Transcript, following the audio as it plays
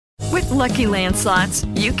Lucky Land Slots,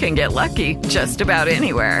 you can get lucky just about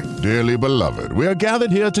anywhere. Dearly beloved, we are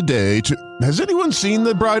gathered here today to... Has anyone seen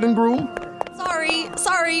the bride and groom?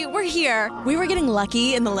 Sorry, we're here. We were getting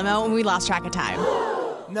lucky in the limo and we lost track of time.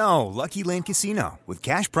 No, Lucky Land Casino, with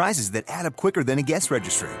cash prizes that add up quicker than a guest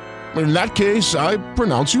registry. In that case, I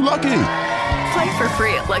pronounce you lucky. Play for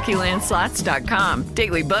free at LuckyLandSlots.com.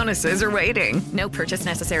 Daily bonuses are waiting. No purchase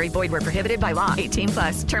necessary. Void where prohibited by law.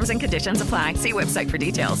 18+. Terms and conditions apply. See website for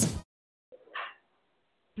details.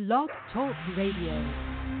 Blog Talk Radio.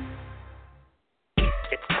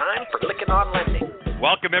 It's time for Lykken on Lending.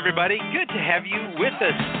 Welcome, everybody. Good to have you with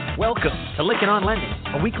us. Welcome to Lykken on Lending,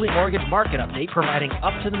 a weekly mortgage market update providing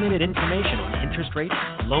up-to-the-minute information on interest rates,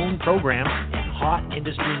 loan programs, and hot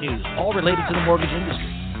industry news, all related to the mortgage industry.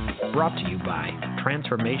 Brought to you by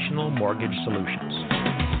Transformational Mortgage Solutions.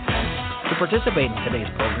 To participate in today's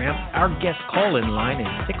program, our guest call-in line is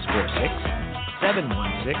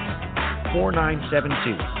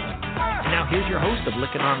 646-716-4972. Now here's your host of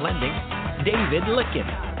Lykken on Lending, David Lykken.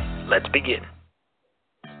 Let's begin.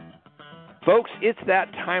 Folks, it's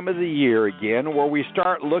that time of the year again where we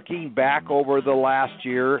start looking back over the last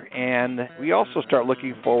year, and we also start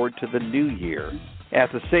looking forward to the new year.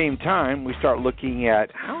 At the same time, we start looking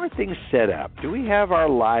at how are things set up? Do we have our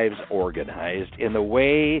lives organized in the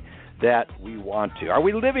way that we want to? Are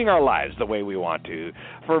we living our lives the way we want to?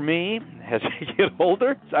 For me, as I get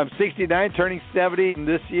older, I'm 69, turning 70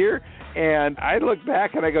 this year, and I look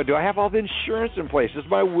back and I go, do I have all the insurance in place? Is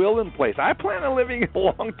my will in place? I plan on living a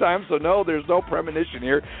long time, so no, there's no premonition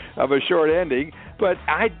here of a short ending. But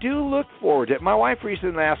I do look forward to it. My wife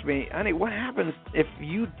recently asked me, honey, what happens if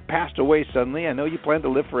you passed away suddenly? I know you plan to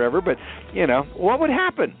live forever, but, what would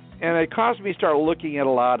happen? And it caused me to start looking at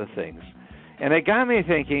a lot of things. And it got me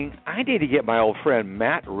thinking, I need to get my old friend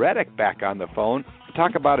Matt Reddick back on the phone to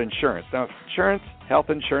talk about insurance. Now, insurance, health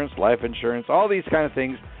insurance, life insurance, all these kind of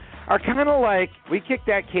things are kind of like we kick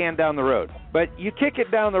that can down the road. But you kick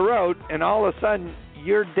it down the road, and all of a sudden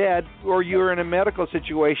you're dead or you're in a medical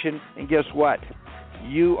situation, and guess what?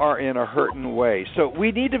 You are in a hurting way. So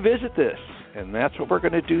we need to visit this, and that's what we're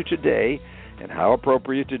going to do today, and how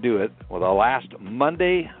appropriate to do it with the last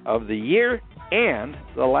Monday of the year and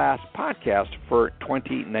the last podcast for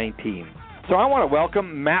 2019. So I want to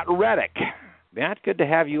welcome Matt Reddick. Matt, good to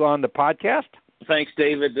have you on the podcast. Thanks,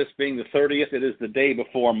 David. This being the 30th, it is the day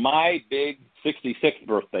before my big 66th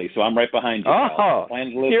birthday, so I'm right behind you. Oh,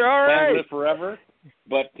 you're all right. Plan to live forever,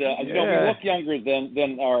 but we look younger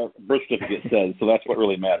than our birth certificate says, so that's what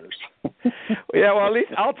really matters. Yeah, well, at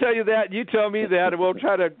least I'll tell you that, you tell me that, and we'll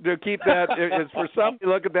try to keep that. It's for some, you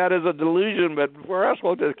look at that as a delusion, but for us,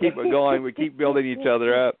 we'll just keep it going. We keep building each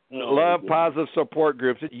other up. Love positive support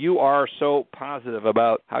groups. You are so positive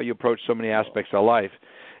about how you approach so many aspects of life.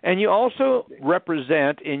 And you also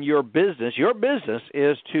represent in your business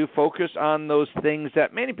is to focus on those things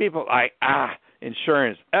that many people like,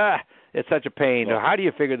 insurance, it's such a pain. How do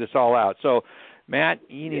you figure this all out? So, Matt,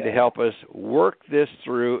 you need to help us work this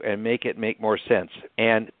through and make it make more sense.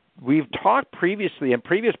 And we've talked previously in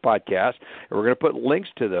previous podcasts, and we're going to put links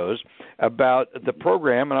to those, about the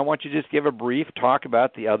program, and I want you to just give a brief talk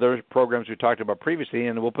about the other programs we talked about previously,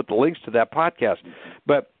 and we'll put the links to that podcast.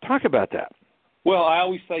 But talk about that. Well, I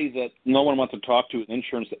always say that no one wants to talk to an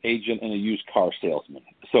insurance agent and a used car salesman.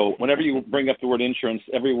 So whenever you bring up the word insurance,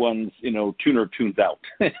 everyone's, tuner tunes out.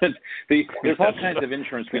 There's all kinds of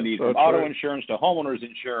insurance we need, from auto insurance to homeowners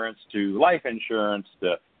insurance to life insurance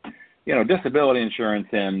to, disability insurance,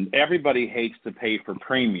 and everybody hates to pay for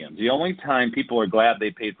premiums. The only time people are glad they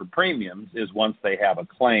paid for premiums is once they have a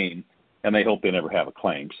claim, and they hope they never have a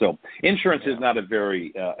claim. So insurance is not a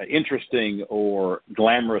very interesting or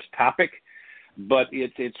glamorous topic, but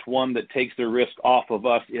it's one that takes the risk off of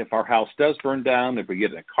us if our house does burn down, if we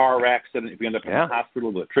get in a car accident, if we end up in the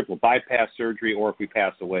hospital with a triple bypass surgery, or if we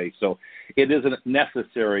pass away. So it is a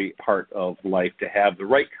necessary part of life to have the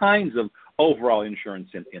right kinds of overall insurance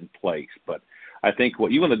in place. But I think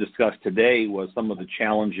what you want to discuss today was some of the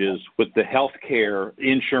challenges with the healthcare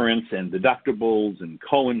insurance and deductibles and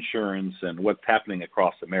co-insurance and what's happening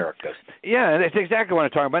across America. Yeah, that's exactly what I'm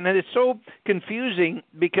talking about. And it's so confusing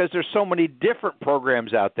because there's so many different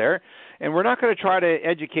programs out there. And we're not going to try to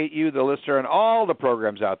educate you, the listener, on all the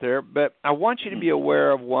programs out there, but I want you to be aware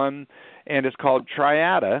of one, and it's called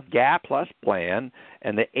Triada Gap Plus Plan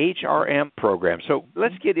and the HRM program. So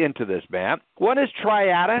let's get into this, Matt. What is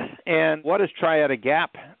Triada, and what is Triada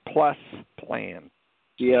Gap Plus Plan?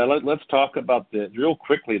 Yeah, let's talk about real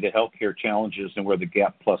quickly the healthcare challenges and where the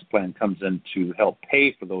Gap Plus Plan comes in to help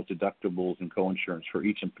pay for those deductibles and coinsurance for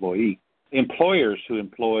each employee. Employers who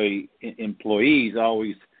employ employees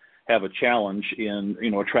always have a challenge in,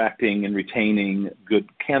 attracting and retaining good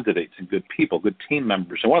candidates and good people, good team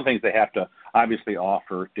members. And one of the things they have to obviously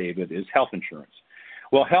offer, David, is health insurance.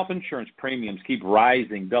 Well, health insurance premiums keep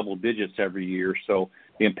rising double digits every year, so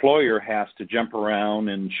the employer has to jump around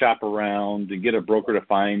and shop around and get a broker to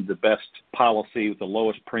find the best policy with the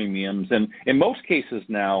lowest premiums. And in most cases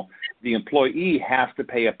now, the employee has to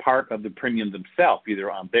pay a part of the premium themselves,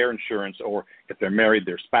 either on their insurance or if they're married,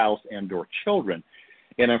 their spouse and or children.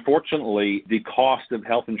 And unfortunately, the cost of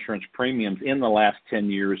health insurance premiums in the last 10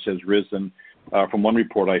 years has risen from one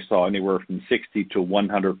report I saw anywhere from 60 to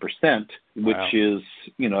 100%, which is,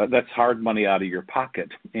 that's hard money out of your pocket.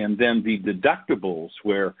 And then the deductibles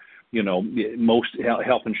where, most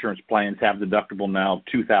health insurance plans have deductible now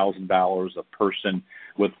 $2,000 a person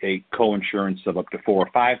with a co-insurance of up to $4,000 or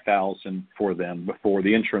 $5,000 for them before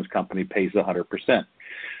the insurance company pays 100%.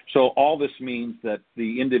 So all this means that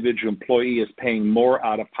the individual employee is paying more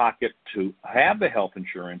out of pocket to have the health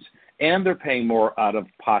insurance, and they're paying more out of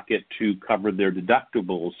pocket to cover their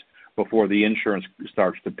deductibles before the insurance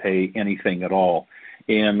starts to pay anything at all.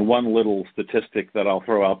 And one little statistic that I'll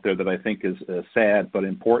throw out there that I think is sad but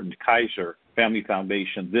important, Kaiser Family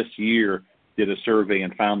Foundation this year did a survey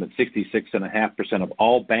and found that 66.5% of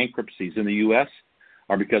all bankruptcies in the U.S.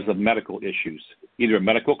 are because of medical issues, either a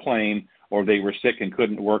medical claim or they were sick and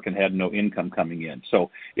couldn't work and had no income coming in. So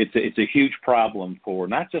it's a huge problem for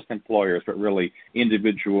not just employers, but really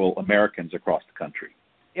individual Americans across the country.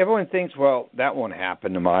 Everyone thinks, well, that won't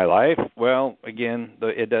happen in my life. Well, again,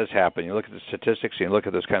 it does happen. You look at the statistics, you look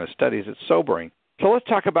at those kind of studies, it's sobering. So let's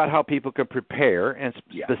talk about how people can prepare and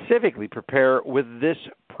specifically prepare with this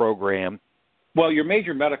program. Well, your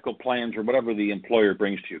major medical plans or whatever the employer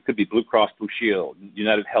brings to you, it could be Blue Cross Blue Shield,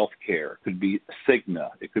 United Healthcare, it could be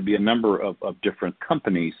Cigna, it could be a number of different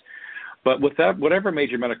companies. But with that, whatever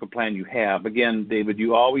major medical plan you have, again, David,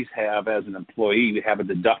 you always have, as an employee, you have a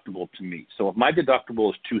deductible to meet. So if my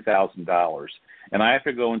deductible is $2,000 and I have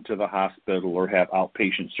to go into the hospital or have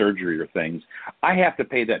outpatient surgery or things, I have to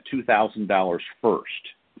pay that $2,000 first.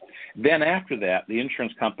 Then after that, the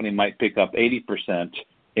insurance company might pick up 80%,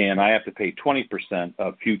 and I have to pay 20%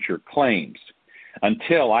 of future claims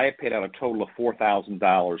until I have paid out a total of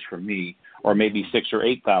 $4,000 for me, or maybe $6,000 or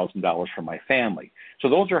 $8,000 for my family. So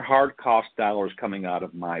those are hard cost dollars coming out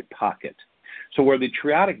of my pocket. So where the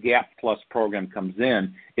Triada Gap Plus program comes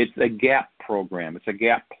in, it's a gap program. It's a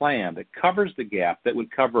gap plan that covers the gap that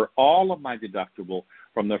would cover all of my deductible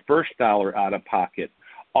from the first dollar out of pocket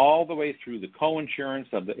all the way through the co-insurance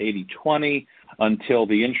of the 80/20 until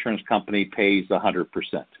the insurance company pays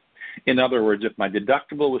 100%. In other words, if my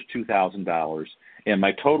deductible was $2,000 and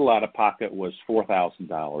my total out of pocket was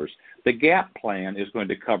 $4,000, the GAP plan is going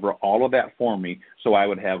to cover all of that for me, so I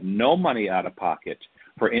would have no money out of pocket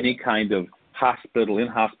for any kind of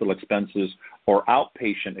in-hospital expenses or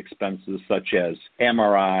outpatient expenses such as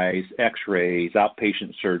MRIs, X-rays,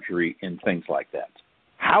 outpatient surgery, and things like that.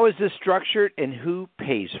 How is this structured and who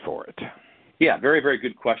pays for it? Yeah, very, very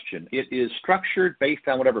good question. It is structured based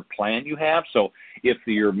on whatever plan you have. So if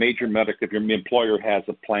your employer has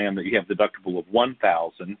a plan that you have deductible of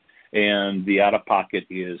 $1,000 and the out-of-pocket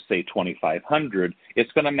is, say, $2,500,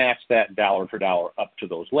 it's going to match that dollar for dollar up to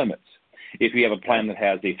those limits. If you have a plan that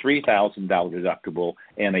has a $3,000 deductible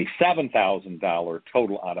and a $7,000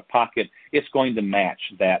 total out-of-pocket, it's going to match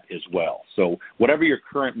that as well. So whatever your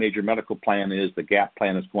current major medical plan is, the GAP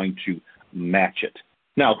plan is going to match it.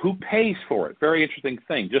 Now, who pays for it? Very interesting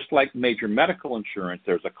thing. Just like major medical insurance,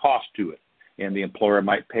 there's a cost to it, and the employer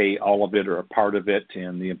might pay all of it or a part of it,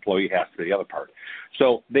 and the employee has to pay the other part.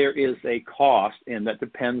 So there is a cost, and that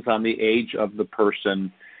depends on the age of the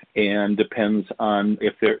person and depends on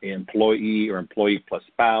if they're employee or employee plus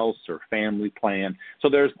spouse or family plan. So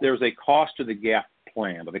there's a cost to the GAP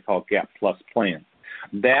plan, what they call GAP Plus plan.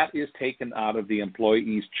 That is taken out of the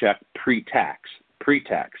employee's check pre-tax,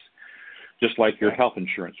 just like your health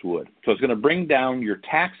insurance would. So it's going to bring down your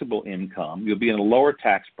taxable income. You'll be in a lower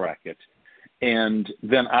tax bracket, and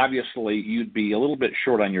then obviously you'd be a little bit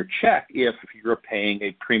short on your check if you're paying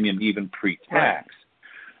a premium even pre-tax. Right.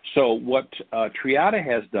 So what Triada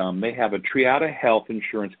has done, they have a Triada health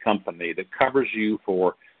insurance company that covers you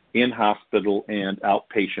for in-hospital and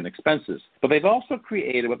outpatient expenses. But they've also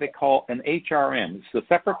created what they call an HRM. It's a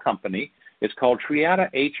separate company. It's called Triada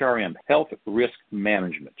HRM, Health Risk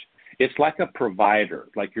Management. It's like a provider,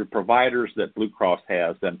 like your providers that Blue Cross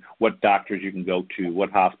has, and what doctors you can go to, what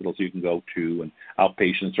hospitals you can go to, and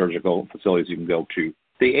outpatient surgical facilities you can go to.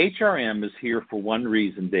 The HRM is here for one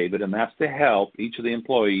reason, David, and that's to help each of the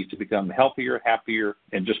employees to become healthier, happier,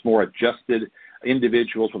 and just more adjusted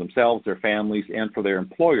individuals, for themselves, their families, and for their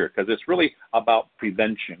employer, because it's really about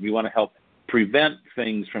prevention. We want to help prevent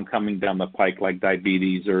things from coming down the pike like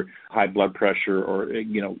diabetes or high blood pressure or,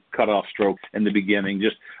 cut off stroke in the beginning,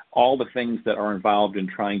 just all the things that are involved in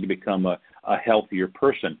trying to become a healthier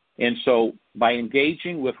person. And so by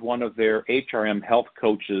engaging with one of their HRM health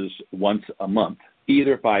coaches once a month,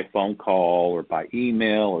 either by phone call or by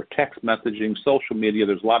email or text messaging, social media,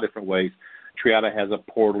 there's a lot of different ways. Triada has a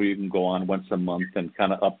portal you can go on once a month and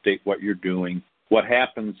kind of update what you're doing. What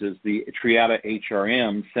happens is the Triada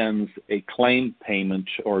HRM sends a claim payment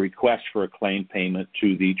or request for a claim payment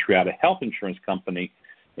to the Triada Health Insurance Company,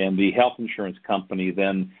 and the health insurance company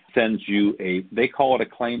then sends you they call it a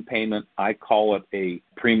claim payment, I call it a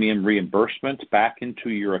premium reimbursement back into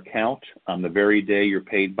your account on the very day you're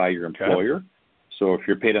paid by your employer. Okay. So if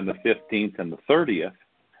you're paid on the 15th and the 30th,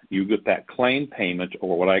 you get that claim payment,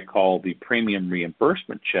 or what I call the premium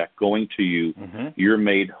reimbursement check, going to you. Mm-hmm. You're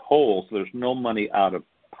made whole, so there's no money out of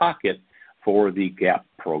pocket for the GAP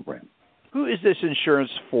program. Who is this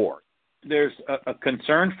insurance for? There's a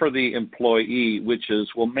concern for the employee, which is,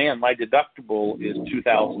 well, man, my deductible is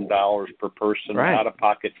 $2,000 per person, right. Out of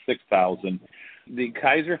pocket $6,000. The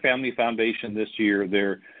Kaiser Family Foundation this year,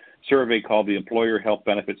 their survey called the Employer Health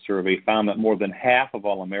Benefits Survey, found that more than half of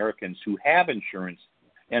all Americans who have insurance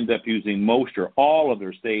end up using most or all of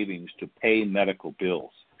their savings to pay medical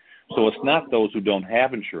bills. So it's not those who don't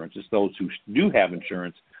have insurance, it's those who do have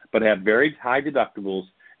insurance but have very high deductibles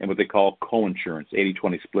and what they call co-insurance,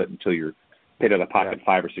 80-20 split until you're paid out of pocket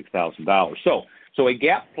 $5,000 or $6,000. So a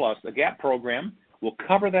GAP program will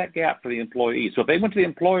cover that gap for the employee. So if they went to the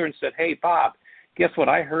employer and said, hey, Bob, guess what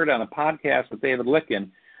I heard on a podcast with David Licken,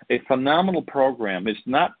 a phenomenal program. It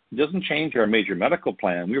doesn't change our major medical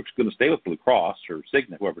plan. We're just going to stay with Blue Cross or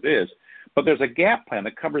Cigna, whoever it is. But there's a GAP plan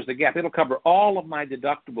that covers the gap. It'll cover all of my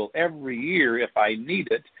deductible every year if I need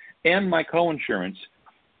it, and my coinsurance.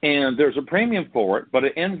 And there's a premium for it, but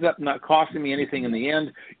it ends up not costing me anything in the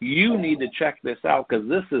end. You need to check this out because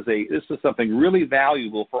this is something really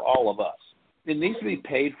valuable for all of us. It needs to be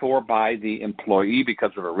paid for by the employee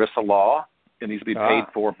because of ERISA law. It needs to be paid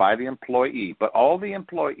for by the employee. But all the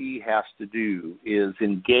employee has to do is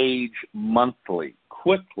engage monthly,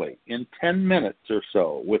 quickly, in 10 minutes or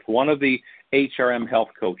so with one of the HRM health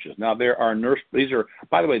coaches. Now, there are these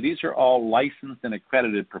are all licensed and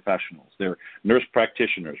accredited professionals. They're nurse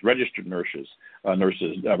practitioners, registered nurses,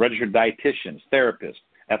 registered dietitians, therapists,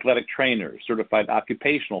 athletic trainers, certified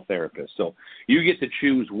occupational therapists. So you get to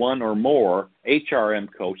choose one or more HRM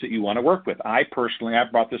coach that you want to work with. I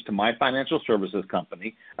brought this to my financial services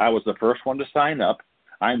company. I was the first one to sign up.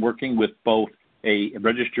 I'm working with both a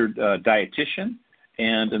registered dietitian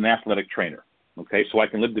and an athletic trainer. Okay, so I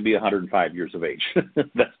can live to be 105 years of age.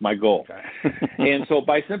 That's my goal. Okay. And so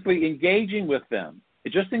by simply engaging with them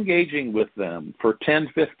for 10,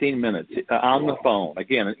 15 minutes on the phone,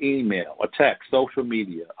 again, an email, a text, social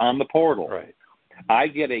media, on the portal, right. I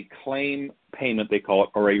get a claim payment, they call it,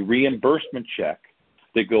 or a reimbursement check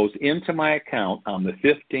that goes into my account on the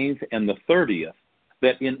 15th and the 30th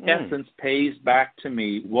that in essence pays back to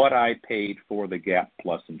me what I paid for the GAP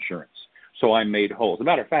Plus insurance. So I'm made whole. As a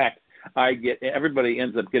matter of fact, everybody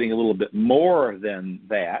ends up getting a little bit more than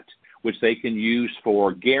that, which they can use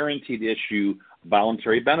for guaranteed issue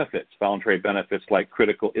voluntary benefits like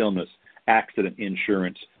critical illness, accident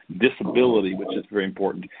insurance, disability, which is very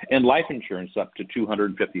important, and life insurance up to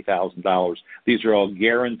 $250,000. These are all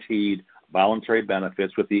guaranteed voluntary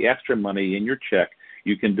benefits with the extra money in your check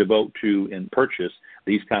you can devote to and purchase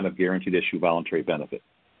these kind of guaranteed issue voluntary benefits.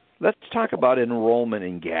 Let's talk about enrollment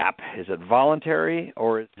in GAP. Is it voluntary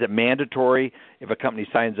or is it mandatory if a company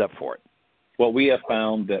signs up for it? Well, we have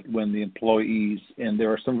found that when the employees, and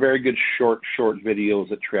there are some very good short videos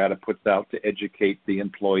that Triada puts out to educate the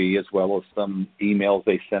employee as well as some emails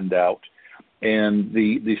they send out, and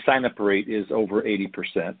the sign-up rate is over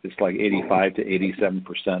 80%. It's like 85 to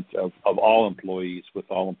 87% of all employees with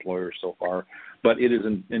all employers so far, but it is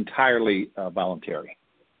entirely voluntary.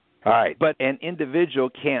 All right, but an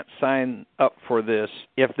individual can't sign up for this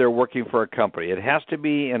if they're working for a company. It has to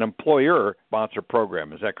be an employer-sponsored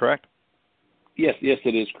program. Is that correct? Yes,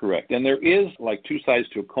 it is correct. And there is like two sides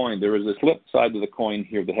to a coin. There is a flip side to the coin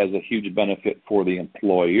here that has a huge benefit for the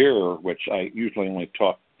employer, which I usually only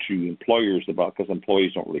talk to employers about because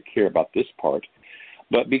employees don't really care about this part.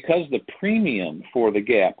 But because the premium for the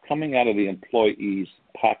GAP coming out of the employee's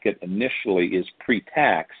pocket initially is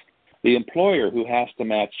pre-tax, the employer who has to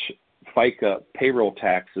match FICA payroll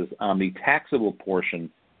taxes on the taxable portion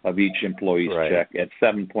of each employee's check at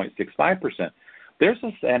 7.65%. There's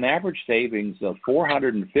an average savings of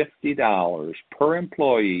 $450 per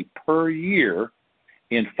employee per year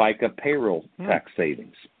in FICA payroll tax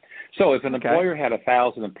savings. So if an employer had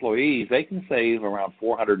 1,000 employees, they can save around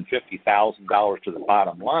 $450,000 to the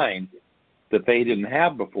bottom line that they didn't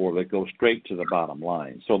have before that goes straight to the bottom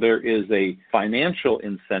line. So there is a financial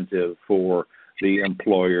incentive for the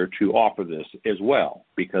employer to offer this as well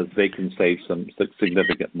because they can save some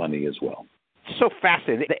significant money as well. So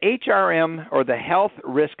fascinating. The HRM, or the Health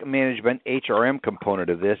Risk Management HRM component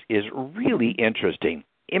of this, is really interesting.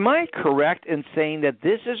 Am I correct in saying that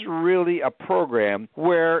this is really a program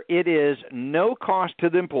where it is no cost to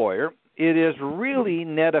the employer? It is really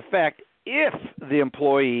net effect if the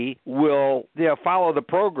employee will follow the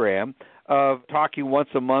program of talking once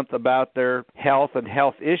a month about their health and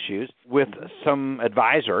health issues with some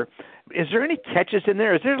advisor. Is there any catches in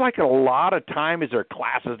there? Is there like a lot of time? Is there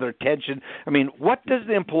classes, is there attention? I mean, what does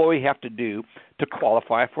the employee have to do to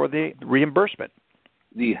qualify for the reimbursement?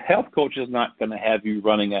 The health coach is not going to have you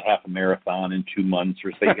running a half a marathon in 2 months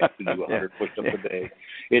or say you have to do 100 push-ups a day.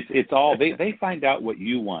 It's all they find out what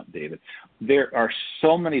you want, David. There are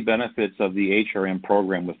so many benefits of the HRM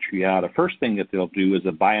program with Triada. First thing that they'll do is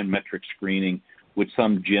a biometric screening, which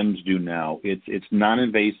some gyms do now. It's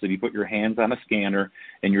non-invasive. You put your hands on a scanner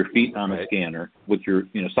and your feet on a scanner with your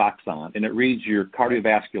socks on, and it reads your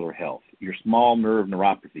cardiovascular health, your small nerve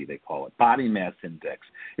neuropathy, they call it, body mass index.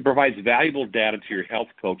 It provides valuable data to your health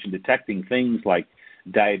coach in detecting things like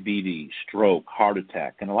diabetes, stroke, heart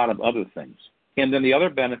attack, and a lot of other things. And then the other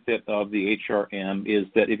benefit of the HRM is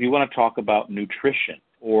that if you want to talk about nutrition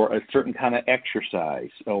or a certain kind of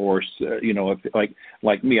exercise, or if,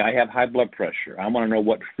 like me, I have high blood pressure. I want to know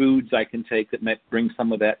what foods I can take that might bring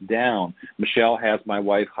some of that down. Michelle has, my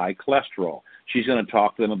wife, high cholesterol. She's going to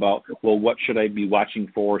talk to them about, well, what should I be watching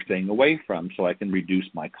for or staying away from so I can reduce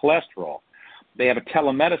my cholesterol. They have a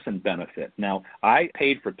telemedicine benefit. Now, I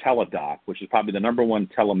paid for Teladoc, which is probably the number one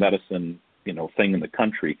telemedicine thing in the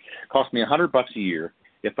country. It cost me $100 a year.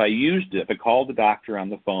 If I used it, if I called the doctor on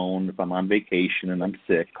the phone, if I'm on vacation and I'm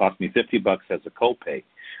sick, it cost me $50 as a copay.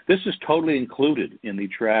 This is totally included in the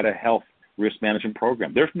Triada Health Risk Management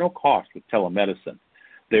Program. There's no cost with telemedicine.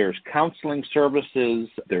 There's counseling services.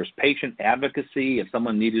 There's patient advocacy. If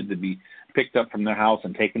someone needed to be picked up from their house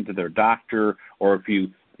and taken to their doctor, or if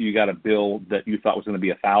you got a bill that you thought was going to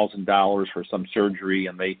be $1,000 for some surgery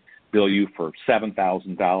and they bill you for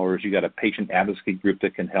 $7,000, you got a patient advocacy group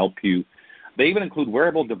that can help you. They even include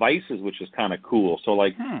wearable devices, which is kind of cool. So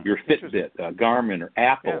like your Fitbit, Garmin, or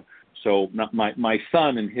Apple. Yeah. So my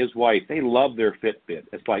son and his wife, they love their Fitbit.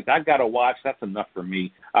 It's like, I've got a watch. That's enough for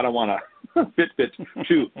me. I don't want a Fitbit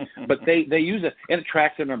too. But they use it, and it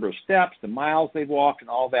tracks the number of steps, the miles they've walked, and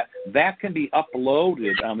all that. That can be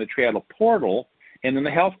uploaded on the Triada portal, and then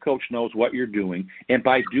the health coach knows what you're doing. And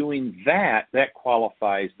by doing that, that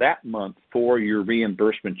qualifies that month for your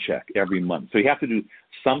reimbursement check every month. So you have to do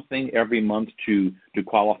something every month to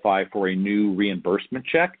qualify for a new reimbursement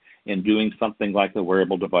check, and doing something like the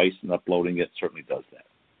wearable device and uploading it certainly does that.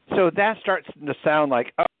 So that starts to sound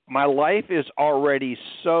like, oh, my life is already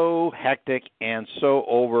so hectic and so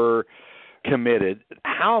over-committed.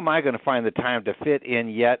 How am I going to find the time to fit in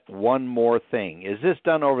yet one more thing? Is this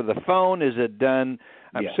done over the phone? Is it done?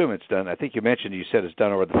 I'm assuming it's done. I think you said it's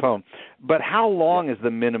done over the phone. But how long is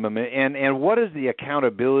the minimum, and what is the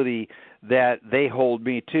accountability that they hold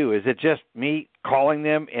me to? Is it just me calling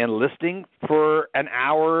them and listing for an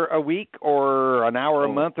hour a week or an hour a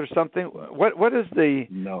month or something? What is the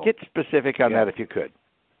get specific on that if you could?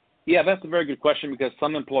 Yeah, that's a very good question, because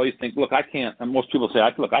some employees think, look, I can't, and most people say,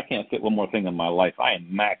 look, I can't fit one more thing in my life. I am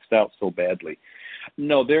maxed out so badly.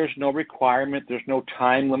 No, there's no requirement. There's no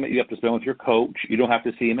time limit you have to spend with your coach. You don't have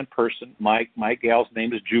to see him in person. My gal's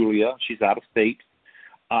name is Julia. She's out of state.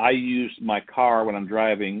 I use my car when I'm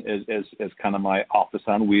driving as kind of my office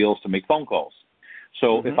on wheels to make phone calls.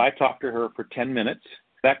 So if I talk to her for 10 minutes,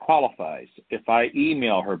 that qualifies. If I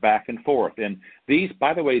email her back and forth, and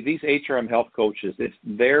by the way, these HRM health coaches, it's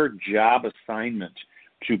their job assignment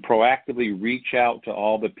to proactively reach out to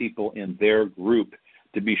all the people in their group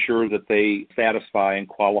to be sure that they satisfy and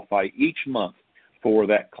qualify each month for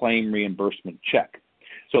that claim reimbursement check.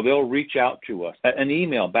 So they'll reach out to us, an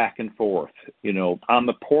email back and forth, on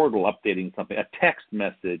the portal updating something, a text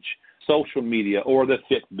message, social media, or the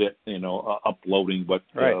Fitbit, uploading what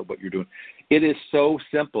you're doing. It is so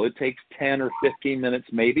simple. It takes 10 or 15 minutes,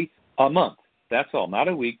 maybe a month. That's all, not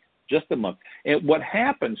a week, just a month. And what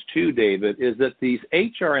happens too, David, is that these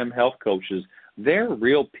HRM health coaches, they're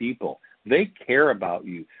real people. They care about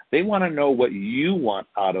you. They want to know what you want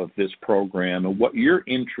out of this program and what you're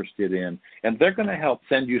interested in. And they're going to help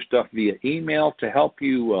send you stuff via email to help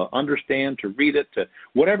you understand, to read it, to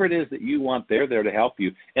whatever it is that you want. They're there to help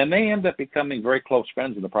you. And they end up becoming very close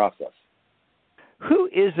friends in the process. Who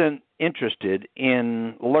isn't interested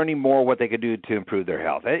in learning more what they could do to improve their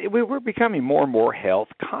health? We're becoming more and more health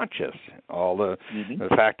conscious. All the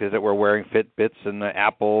fact is that we're wearing Fitbits and the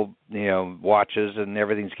Apple, watches, and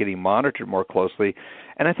everything's getting monitored more closely.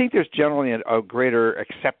 And I think there's generally a greater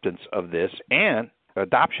acceptance of this and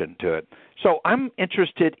adoption to it. So I'm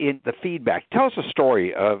interested in the feedback. Tell us a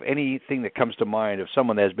story of anything that comes to mind of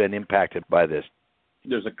someone that has been impacted by this.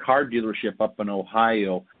 There's a car dealership up in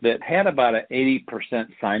Ohio that had about an 80%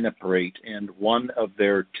 sign-up rate, and one of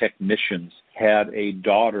their technicians had a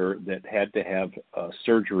daughter that had to have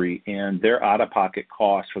surgery, and their out-of-pocket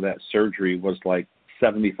cost for that surgery was like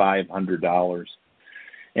 $7,500.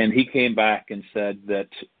 And he came back and said that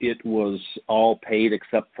it was all paid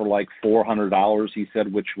except for like $400, he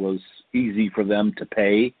said, which was easy for them to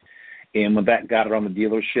pay. And when that got around the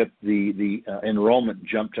dealership, the enrollment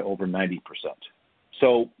jumped to over 90%.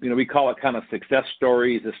 So, we call it kind of success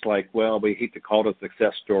stories. It's like, well, we hate to call it a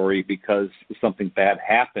success story because something bad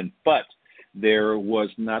happened, but there was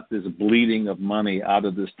not this bleeding of money out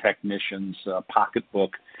of this technician's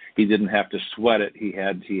pocketbook. He didn't have to sweat it. He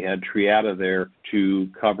had Triada there to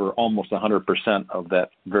cover almost 100% of that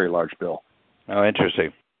very large bill. Oh,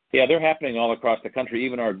 interesting. Yeah, they're happening all across the country.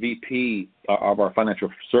 Even our VP of our financial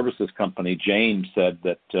services company, James, said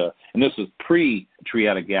that, and this was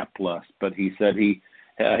pre-Triada Gap Plus, but he said he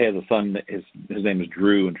has a son, his name is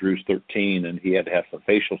Drew, and Drew's 13, and he had to have some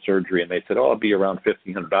facial surgery, and they said, it'll be around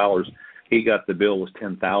 $1,500. He got the bill was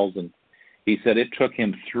 $10,000. He said it took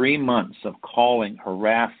him 3 months of calling,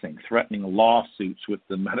 harassing, threatening lawsuits with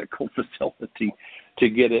the medical facility to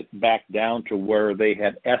get it back down to where they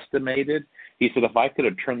had estimated. He said, if I could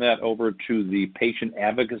have turned that over to the patient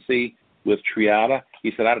advocacy with Triada,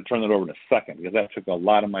 he said, I'd have turned it over in a second because that took a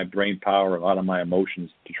lot of my brain power, a lot of my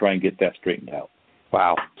emotions to try and get that straightened out.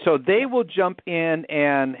 Wow. So they will jump in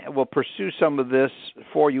and will pursue some of this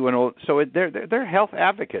for you. And so they're health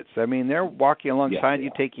advocates. I mean, they're walking alongside you,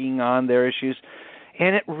 taking on their issues.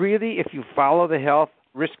 And it really, if you follow the health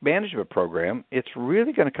risk management program, it's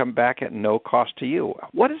really going to come back at no cost to you.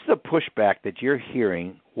 What is the pushback that you're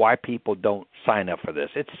hearing why people don't sign up for this?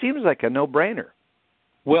 It seems like a no-brainer.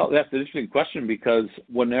 Well, that's an interesting question because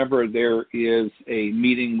whenever there is a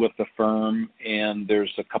meeting with the firm and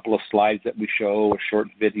there's a couple of slides that we show, a short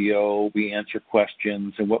video, we answer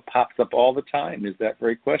questions, and what pops up all the time is that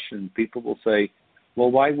very question. People will say,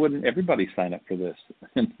 well, why wouldn't everybody sign up for this?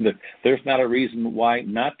 There's not a reason why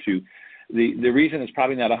not to. The reason is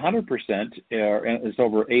probably not 100%, and it's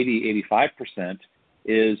over 80-85%,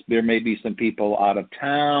 is there may be some people out of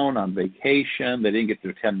town on vacation. They didn't get to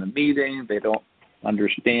attend the meeting. They don't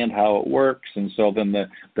understand how it works, and so then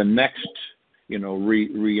the next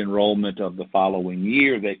re-enrollment of the following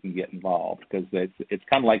year they can get involved because it's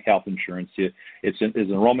kind of like health insurance. It's an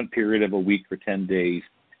enrollment period of a week or 10 days,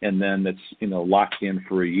 and then it's locked in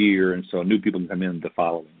for a year, and so new people can come in the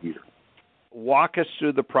following year. Walk us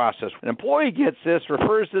through the process. An employee gets this,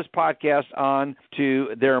 refers this podcast on to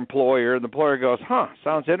their employer. The employer goes,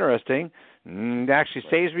 sounds interesting. It actually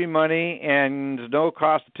saves me money and no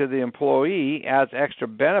cost to the employee, adds extra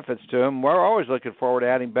benefits to them. We're always looking forward to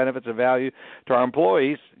adding benefits of value to our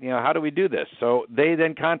employees. How do we do this? So they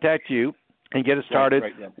then contact you and get it started.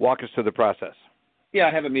 Right, yeah. Walk us through the process. Yeah,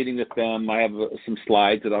 I have a meeting with them. I have some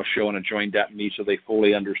slides that I'll show in a join.me so they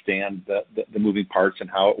fully understand the moving parts and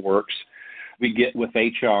how it works. We get with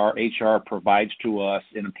HR. HR provides to us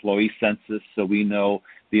an employee census so we know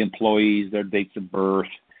the employees, their dates of birth.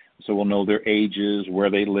 So we'll know their ages,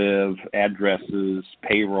 where they live, addresses,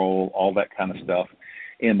 payroll, all that kind of stuff.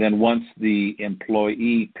 And then once the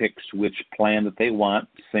employee picks which plan that they want,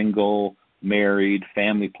 single, married,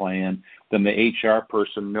 family plan, then the HR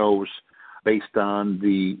person knows based on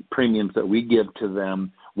the premiums that we give to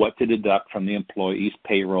them what to deduct from the employee's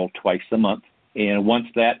payroll twice a month. And once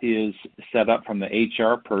that is set up from the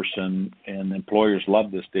HR person, and employers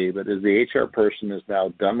love this, David, is the HR person is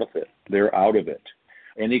now done with it. They're out of it.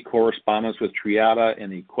 Any correspondence with Triada,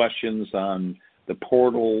 any questions on the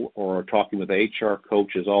portal or talking with the HR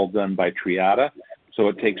coach is all done by Triada. So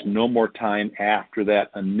it takes no more time after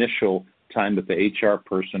that initial time with the HR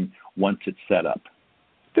person once it's set up.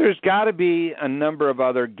 There's got to be a number of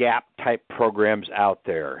other GAP-type programs out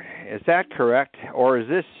there. Is that correct? Or is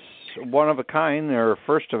this one of a kind or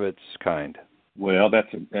first of its kind? Well,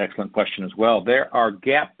 that's an excellent question as well. There are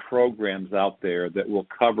gap programs out there that will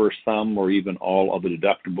cover some or even all of the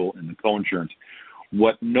deductible and the coinsurance.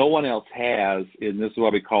 What no one else has, and this is why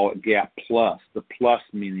we call it Gap Plus, the plus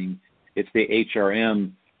meaning it's the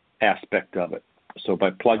HRM aspect of it. So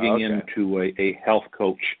by plugging into a health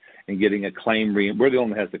coach and getting a claim we're the only one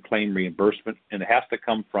that has the claim reimbursement, and it has to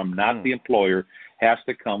come from not the employer, has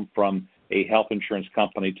to come from a health insurance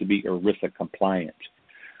company to be ERISA compliant.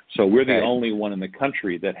 So we're the only one in the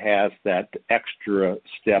country that has that extra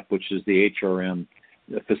step, which is the HRM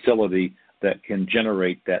facility that can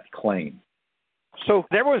generate that claim. So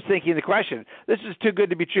everyone's thinking the question, this is too good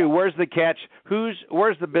to be true. Where's the catch?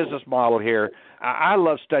 Where's the business model here? I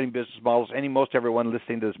love studying business models. Most everyone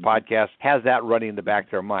listening to this podcast has that running in the back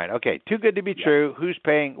of their mind. Okay, too good to be true. Who's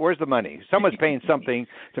paying? Where's the money? Someone's paying something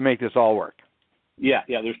to make this all work. Yeah,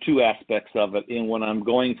 there's two aspects of it. And when I'm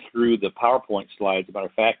going through the PowerPoint slides, as a matter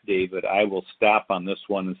of fact, David, I will stop on this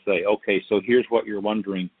one and say, okay, so here's what you're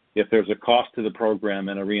wondering. If there's a cost to the program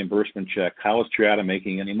and a reimbursement check, how is Triata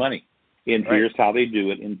making any money? And here's how they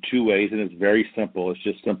do it in two ways, and it's very simple. It's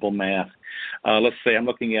just simple math. Let's say I'm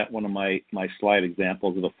looking at one of my slide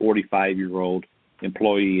examples of a 45-year-old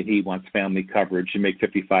employee, and he wants family coverage and make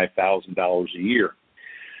 $55,000 a year.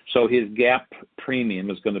 So his gap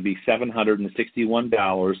premium is going to be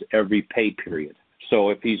 $761 every pay period. So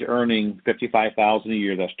if he's earning $55,000 a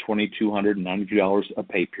year, that's $2,292 a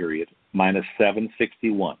pay period minus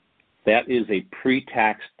 $761. That is a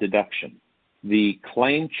pre-tax deduction. The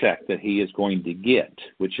claim check that he is going to get,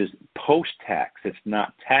 which is post-tax, it's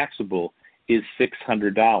not taxable, is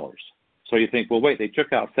 $600. So you think, well, wait, they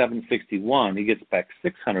took out $761, he gets back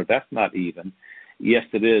 $600. That's not even. Yes,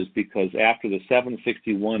 it is, because after the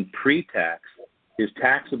 $761 pre-tax, his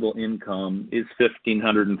taxable income is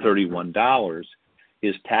 $1,531.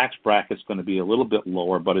 His tax bracket's going to be a little bit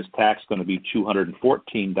lower, but his tax is going to be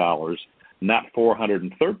 $214, not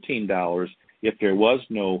 $413 if there was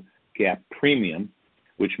no gap premium,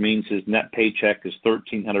 which means his net paycheck is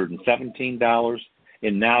 $1,317.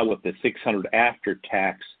 And now with the $600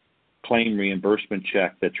 after-tax claim reimbursement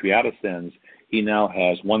check that Triata sends, he now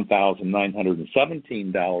has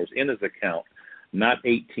 $1,917 in his account, not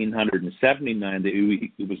 $1,879 that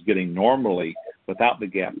he was getting normally without the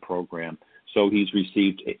gap program. So he's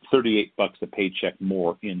received $38 a paycheck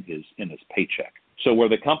more in his paycheck. So where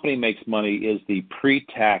the company makes money is the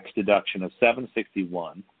pre-tax deduction of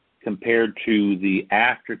 $761 compared to the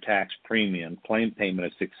after-tax premium claim payment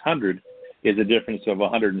of $600 is a difference of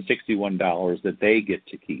 $161 that they get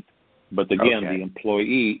to keep. But again, the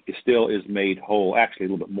employee still is made whole, actually a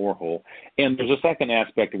little bit more whole. And there's a second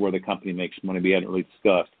aspect of where the company makes money we hadn't really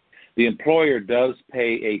discussed. The employer does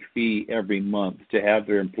pay a fee every month to have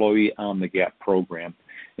their employee on the GAP program.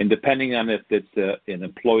 And depending on if it's an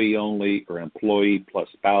employee only or employee plus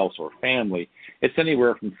spouse or family, it's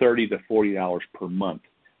anywhere from $30 to $40 per month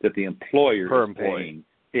that the employer is paying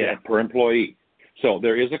per employee. So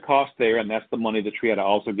there is a cost there, and that's the money that Triata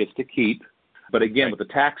also gets to keep. But again, with the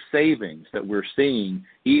tax savings that we're seeing,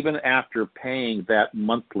 even after paying that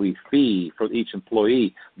monthly fee for each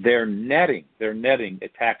employee, they're netting a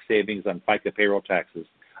tax savings on FICA payroll taxes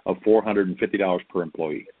of $450 per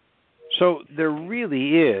employee. So there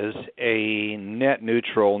really is a net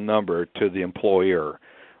neutral number to the employer,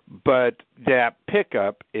 but that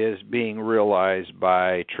pickup is being realized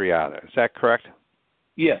by Triata. Is that correct?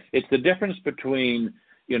 Yes. It's the difference between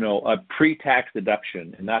a pre-tax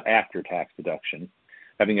deduction and not after-tax deduction,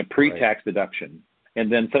 having a pre-tax deduction, and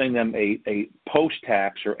then sending them a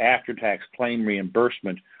post-tax or after-tax claim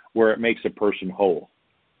reimbursement where it makes a person whole.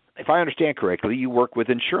 If I understand correctly, you work with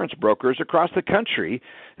insurance brokers across the country.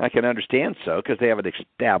 I can understand so because they have an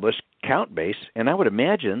established account base, and I would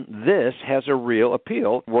imagine this has a real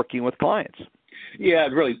appeal working with clients. Yeah,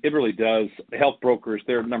 it really does. Health brokers,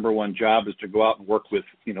 their number one job is to go out and work with,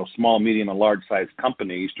 small, medium, and large-sized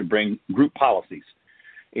companies to bring group policies.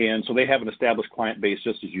 And so they have an established client base,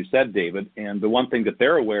 just as you said, David. And the one thing that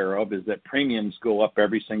they're aware of is that premiums go up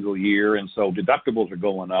every single year, and so deductibles are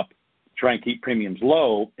going up. Try and keep premiums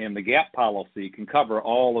low, and the GAP policy can cover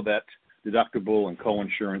all of that deductible and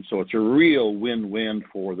coinsurance. So it's a real win-win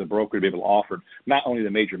for the broker to be able to offer not only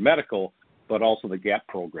the major medical, but also the GAP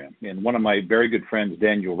program. And one of my very good friends,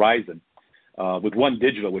 Daniel Risen, with One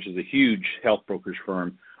Digital, which is a huge health brokerage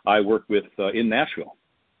firm, I work with in Nashville.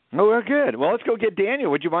 Oh, well, good. Well, let's go get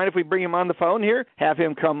Daniel. Would you mind if we bring him on the phone here, have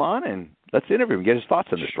him come on, and let's interview him, get his thoughts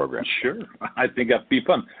on this program? Sure. I think that'd be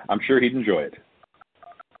fun. I'm sure he'd enjoy it.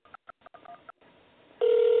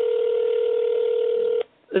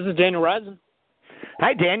 This is Daniel Risen.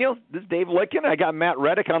 Hi, Daniel. This is Dave Licken. I got Matt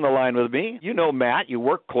Reddick on the line with me. You know Matt. You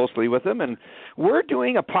work closely with him. And we're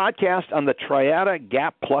doing a podcast on the Triada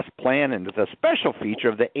Gap Plus plan, and it's a special feature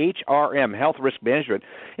of the HRM, Health Risk Management,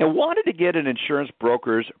 and wanted to get an insurance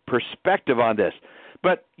broker's perspective on this.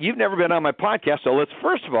 But you've never been on my podcast, so let's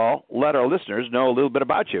first of all let our listeners know a little bit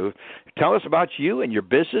about you. Tell us about you and your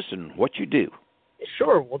business and what you do.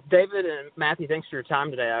 Sure. Well, David and Matthew, thanks for your time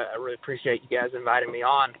today. I really appreciate you guys inviting me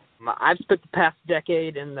on. I've spent the past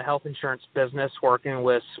decade in the health insurance business working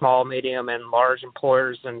with small, medium, and large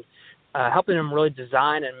employers and helping them really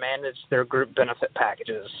design and manage their group benefit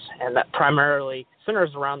packages. And that primarily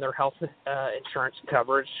centers around their health insurance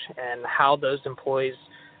coverage and how those employees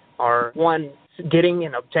are, one, getting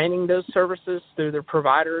and obtaining those services through their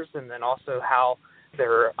providers, and then also how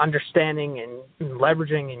they're understanding and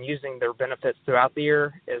leveraging and using their benefits throughout the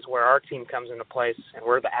year is where our team comes into place, and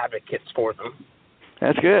we're the advocates for them.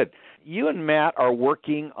 That's good. You and Matt are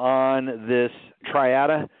working on this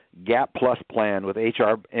Triada Gap Plus plan with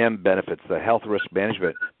HRM benefits, the health risk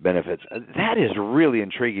management benefits. That is really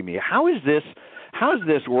intriguing me. How is this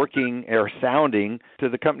working or sounding to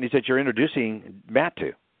the companies that you're introducing Matt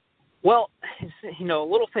to? Well, a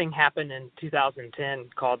little thing happened in 2010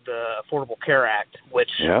 called the Affordable Care Act, which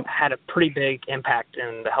had a pretty big impact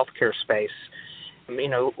in the healthcare space.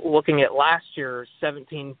 Looking at last year,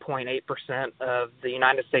 17.8% of the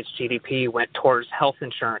United States GDP went towards health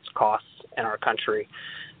insurance costs in our country.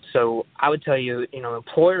 So I would tell you,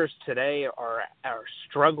 employers today are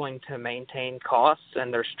struggling to maintain costs,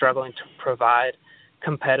 and they're struggling to provide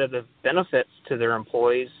competitive benefits to their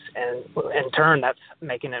employees, and in turn that's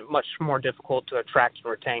making it much more difficult to attract and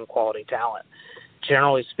retain quality talent.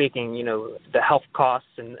 Generally speaking, the health costs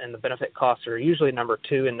and the benefit costs are usually number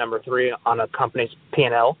 2 and number 3 on a company's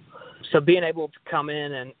P&L. So being able to come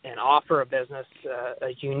in and offer a business a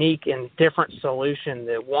unique and different solution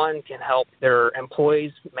that, one, can help their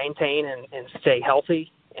employees maintain and stay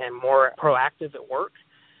healthy and more proactive at work,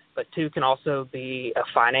 but 2, can also be a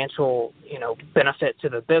financial, benefit to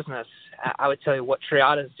the business. I would tell you what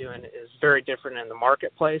Triada is doing is very different in the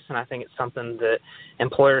marketplace, and I think it's something that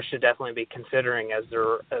employers should definitely be considering as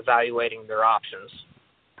they're evaluating their options.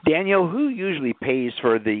 Daniel, who usually pays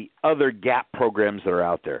for the other GAP programs that are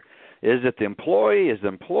out there? Is it the employee? Is the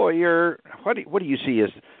employer? What do you see as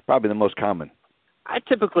probably the most common? I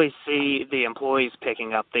typically see the employees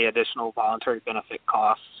picking up the additional voluntary benefit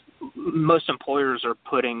costs. Most employers are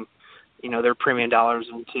putting, their premium dollars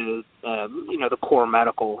into, the core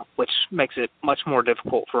medical, which makes it much more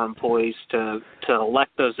difficult for employees to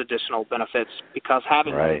elect those additional benefits because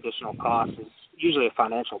having the additional costs is usually a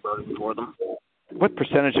financial burden for them. What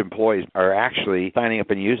percentage of employees are actually signing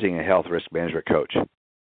up and using a health risk management coach?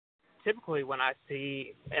 Typically, when I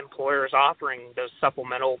see employers offering those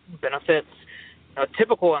supplemental benefits, a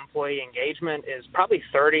typical employee engagement is probably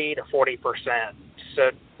 30 to 40%. So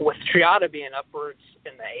with Triada being upwards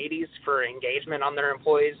in the 80s for engagement on their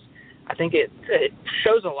employees, I think it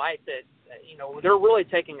shows a light that, they're really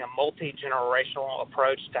taking a multi-generational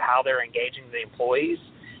approach to how they're engaging the employees.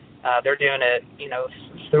 They're doing it,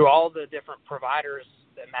 through all the different providers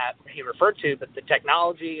that Matt, he referred to, but the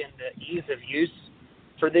technology and the ease of use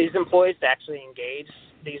for these employees to actually engage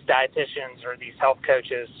these dietitians or these health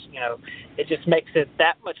coaches, it just makes it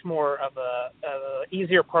that much more of a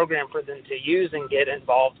easier program for them to use and get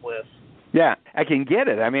involved with. Yeah, I can get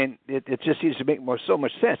it. I mean, it just seems to make so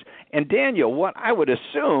much sense. And Daniel, what I would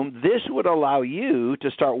assume, this would allow you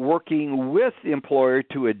to start working with the employer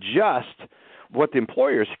to adjust what the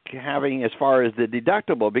employer is having as far as the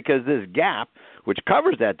deductible, because this gap, which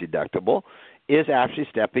covers that deductible, is actually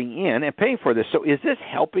stepping in and paying for this. So is this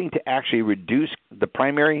helping to actually reduce the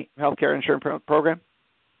primary health care insurance program?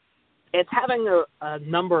 It's having a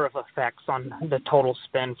number of effects on the total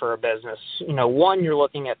spend for a business. One, you're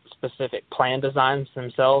looking at specific plan designs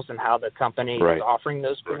themselves and how the company is offering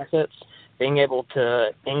those benefits. Being able to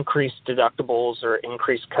increase deductibles or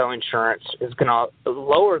increase coinsurance is going to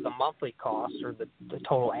lower the monthly cost or the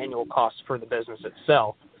total annual cost for the business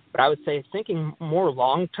itself. But I would say, thinking more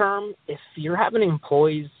long-term, if you're having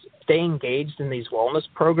employees stay engaged in these wellness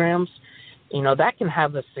programs, that can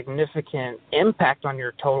have a significant impact on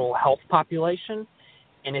your total health population.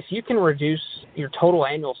 And if you can reduce your total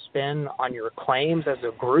annual spend on your claims as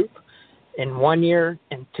a group in 1 year,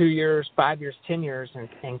 in 2 years, 5 years, 10 years,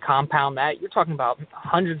 and compound that, you're talking about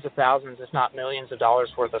hundreds of thousands, if not millions of dollars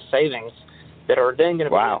worth of savings that are then going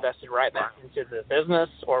to be invested right back into the business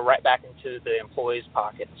or right back into the employees'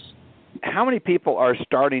 pockets. How many people are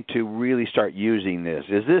starting to really start using this?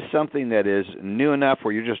 Is this something that is new enough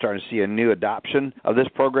where you're just starting to see a new adoption of this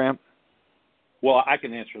program? Well, I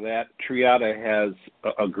can answer that. Triata has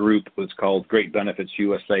a group that's called Great Benefits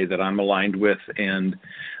USA that I'm aligned with, and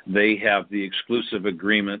they have the exclusive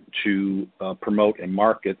agreement to promote and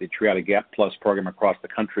market the Triata Gap Plus program across the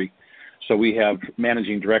country. So we have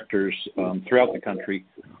managing directors throughout the country,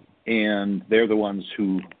 and they're the ones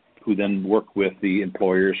who then work with the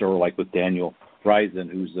employers, or like with Daniel Risen,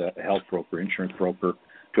 who's a health broker, insurance broker,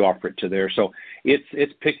 to offer it to there. So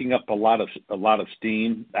it's picking up a lot of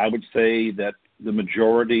steam. I would say that the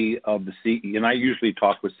majority of the CEO, and I usually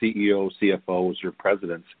talk with CEOs, CFOs, or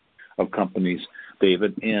presidents of companies,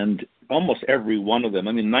 David, and almost every one of them,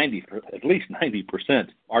 I mean, at least 90%,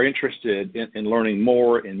 are interested in learning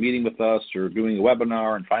more and meeting with us or doing a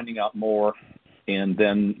webinar and finding out more and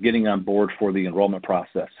then getting on board for the enrollment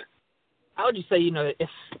process. I would just say, if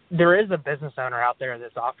there is a business owner out there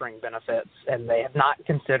that's offering benefits and they have not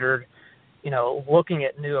considered, looking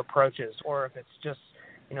at new approaches, or if it's just,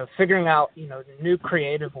 figuring out, new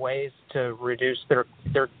creative ways to reduce their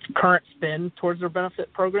current spend towards their benefit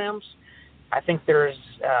programs, I think there's,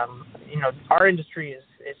 our industry is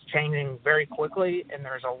changing very quickly, and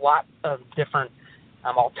there's a lot of different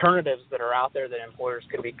alternatives that are out there that employers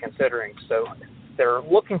could be considering. So they're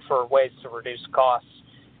looking for ways to reduce costs.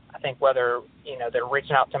 I think whether, they're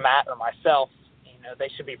reaching out to Matt or myself, they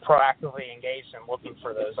should be proactively engaged in looking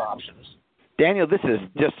for those options. Daniel, this is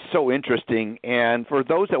just so interesting, and for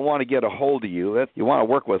those that want to get a hold of you, you want to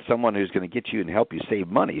work with someone who's going to get you and help you save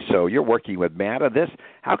money. So you're working with Matt on this.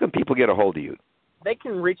 How can people get a hold of you? They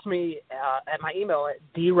can reach me at my email at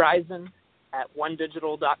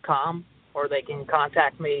drisen@onedigital.com, or they can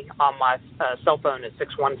contact me on my cell phone at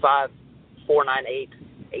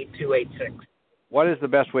 615-498-8286. What is the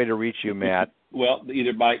best way to reach you, Matt? Well,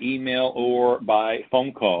 either by email or by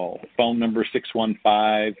phone call. Phone number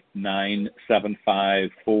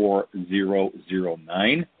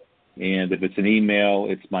 615-975-4009. And if it's an email,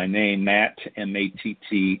 it's my name, Matt,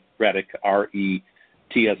 M-A-T-T, Reddick,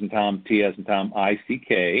 R-E-T as in Tom, T as in Tom,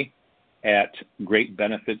 I-C-K, at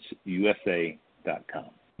greatbenefitsusa.com.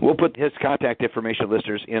 We'll put his contact information,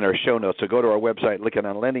 listeners, in our show notes. So go to our website,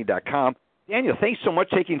 LickenownLending.com. Daniel, thanks so much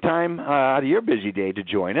for taking time out of your busy day to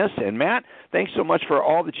join us. And Matt, thanks so much for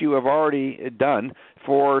all that you have already done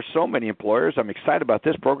for so many employers. I'm excited about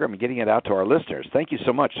this program and getting it out to our listeners. Thank you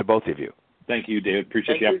so much to both of you. Thank you, David.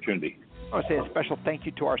 Appreciate the opportunity. I want to say a special thank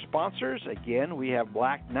you to our sponsors. Again, we have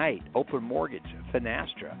Black Knight, Open Mortgage,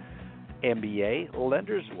 Finastra, MBA,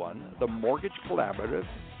 Lenders One, The Mortgage Collaborative,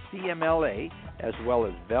 CMLA, as well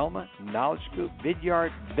as Velma, Knowledge Group,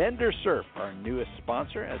 Vidyard, Vendor Surf, our newest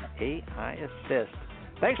sponsor, and AI Assist.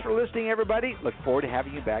 Thanks for listening, everybody. Look forward to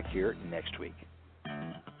having you back here next week.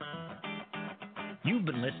 You've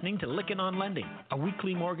been listening to Lykken on Lending, a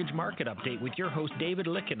weekly mortgage market update with your host, David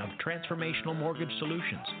Lykken of Transformational Mortgage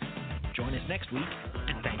Solutions. Join us next week,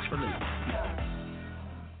 and thanks for listening.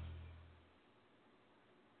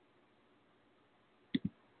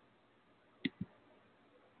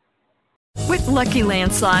 With Lucky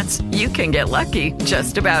Land Slots, you can get lucky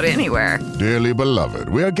just about anywhere. Dearly beloved,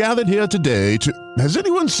 we are gathered here today to... Has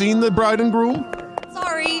anyone seen the bride and groom?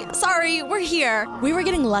 Sorry, we're here. We were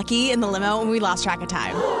getting lucky in the limo and we lost track of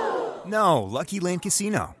time. No, Lucky Land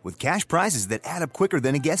Casino, with cash prizes that add up quicker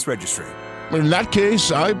than a guest registry. In that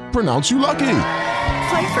case, I pronounce you lucky.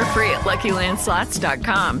 Play for free at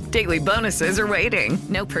LuckyLandSlots.com. Daily bonuses are waiting.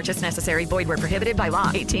 No purchase necessary. Void where prohibited by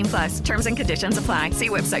law. 18+. Terms and conditions apply. See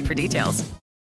website for details.